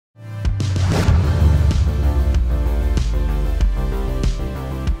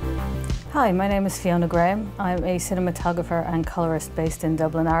Hi, my name is Fiona Graham. I'm a cinematographer and colorist based in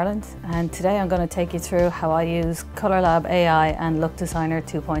Dublin, Ireland, and today I'm going to take you through how I use Colourlab Ai and Look Designer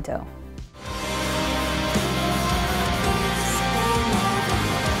 2.0.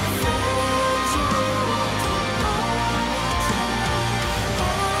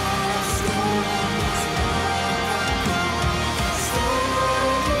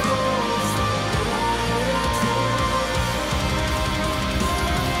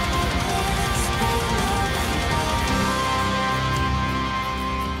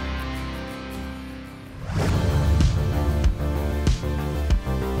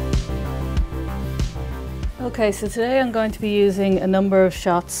 Okay, so today I'm going to be using a number of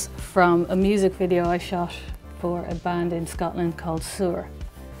shots from a music video I shot for a band in Scotland called Sewer.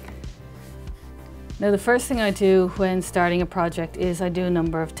 Now the first thing I do when starting a project is I do a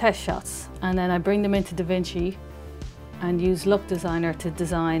number of test shots, and then I bring them into DaVinci and use Look Designer to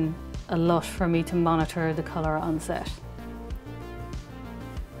design a LUT for me to monitor the colour on set.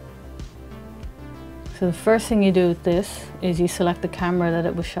 So the first thing you do with this is you select the camera that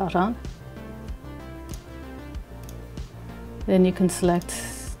it was shot on. Then you can select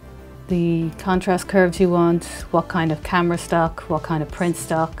the contrast curves you want, what kind of camera stock, what kind of print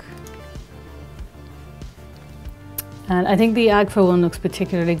stock. And I think the Agfa one looks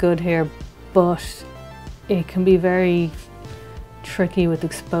particularly good here, but it can be very tricky with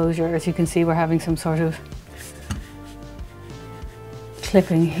exposure. As you can see, we're having some sort of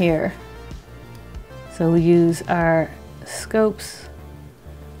clipping here. So we use our scopes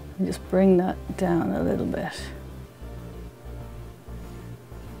and just bring that down a little bit.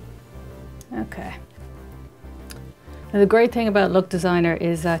 Okay. Now the great thing about Look Designer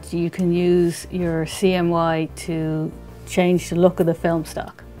is that you can use your CMY to change the look of the film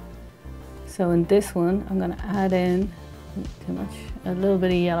stock. So in this one, I'm going to add in, not too much, a little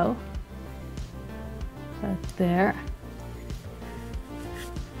bit of yellow. Right there.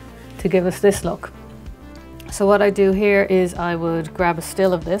 To give us this look. So what I do here is I would grab a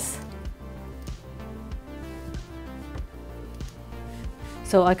still of this.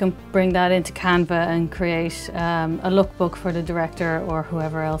 So I can bring that into Canva and create a lookbook for the director or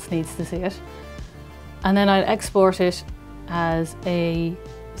whoever else needs to see it. And then I'd export it as a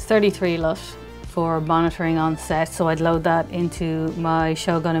 33 LUT for monitoring on set. So I'd load that into my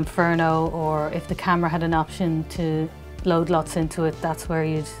Shogun Inferno, or if the camera had an option to load LUTs into it, that's where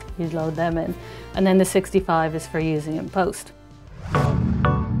you'd load them in. And then the 65 is for using in post.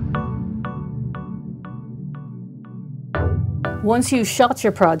 Once you've shot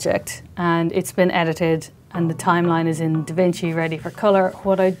your project and it's been edited and the timeline is in DaVinci ready for colour,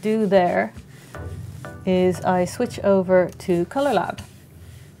 what I do there is I switch over to Colourlab.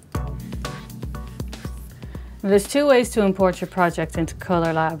 Now, there's two ways to import your project into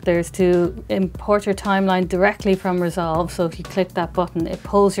Colourlab. There's to import your timeline directly from Resolve. So if you click that button, it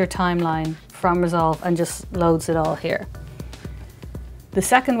pulls your timeline from Resolve and just loads it all here. The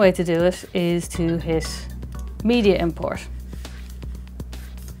second way to do it is to hit Media Import.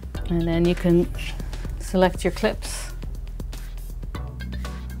 And then you can select your clips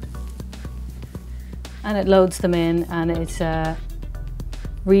and it loads them in, and it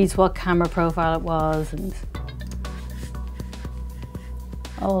reads what camera profile it was and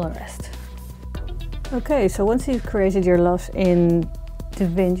all the rest. Okay, so once you've created your LUT in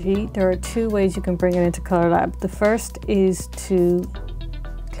DaVinci, there are two ways you can bring it into Colourlab. The first is to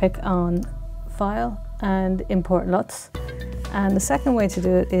click on File and Import LUTs. And the second way to do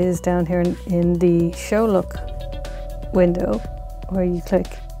it is down here in the Show Look window, where you click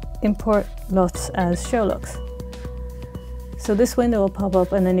Import LUTs as Show Looks. So this window will pop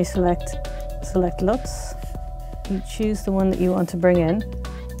up, and then you select LUTs. You choose the one that you want to bring in,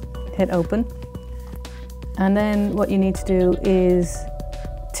 hit Open. And then what you need to do is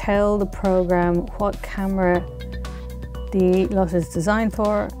tell the program what camera the LUT is designed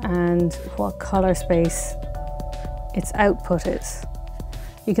for and what color space its output is.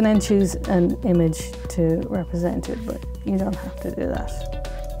 You can then choose an image to represent it, but you don't have to do that.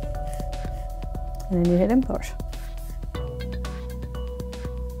 And then you hit Import.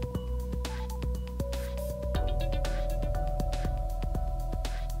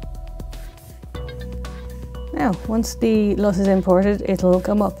 Now, once the LUT is imported, it'll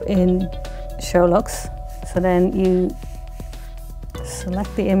come up in Show Looks. So then you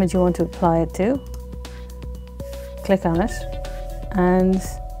select the image you want to apply it to, click on it, and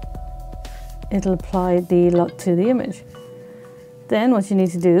it'll apply the LUT to the image. Then what you need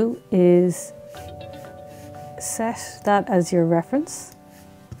to do is set that as your reference,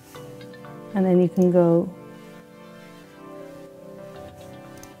 and then you can go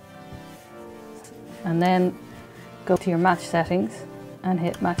and then go to your match settings and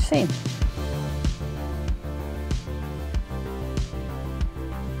hit match scene.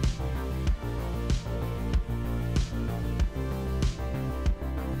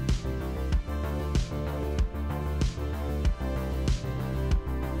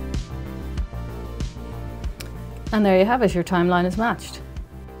 And there you have it, your timeline is matched.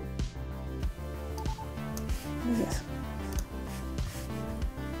 Yes.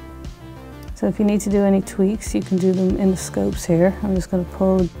 So if you need to do any tweaks, you can do them in the scopes here. I'm just going to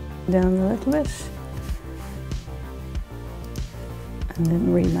pull down a little bit and then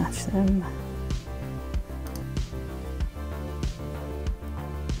rematch them.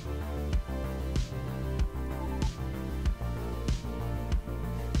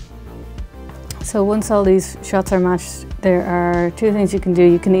 So once all these shots are matched, there are two things you can do.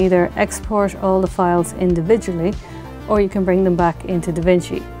 You can either export all the files individually, or you can bring them back into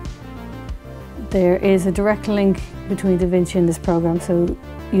DaVinci. There is a direct link between DaVinci and this program, so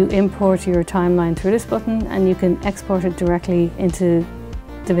you import your timeline through this button and you can export it directly into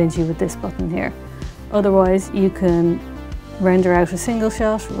DaVinci with this button here. Otherwise, you can render out a single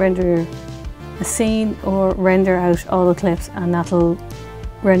shot, render a scene, or render out all the clips, and that'll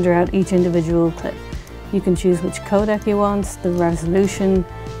render out each individual clip. You can choose which codec you want, the resolution,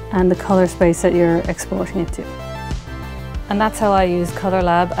 and the color space that you're exporting it to. And that's how I use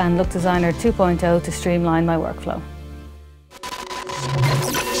Colourlab and Look Designer 2.0 to streamline my workflow.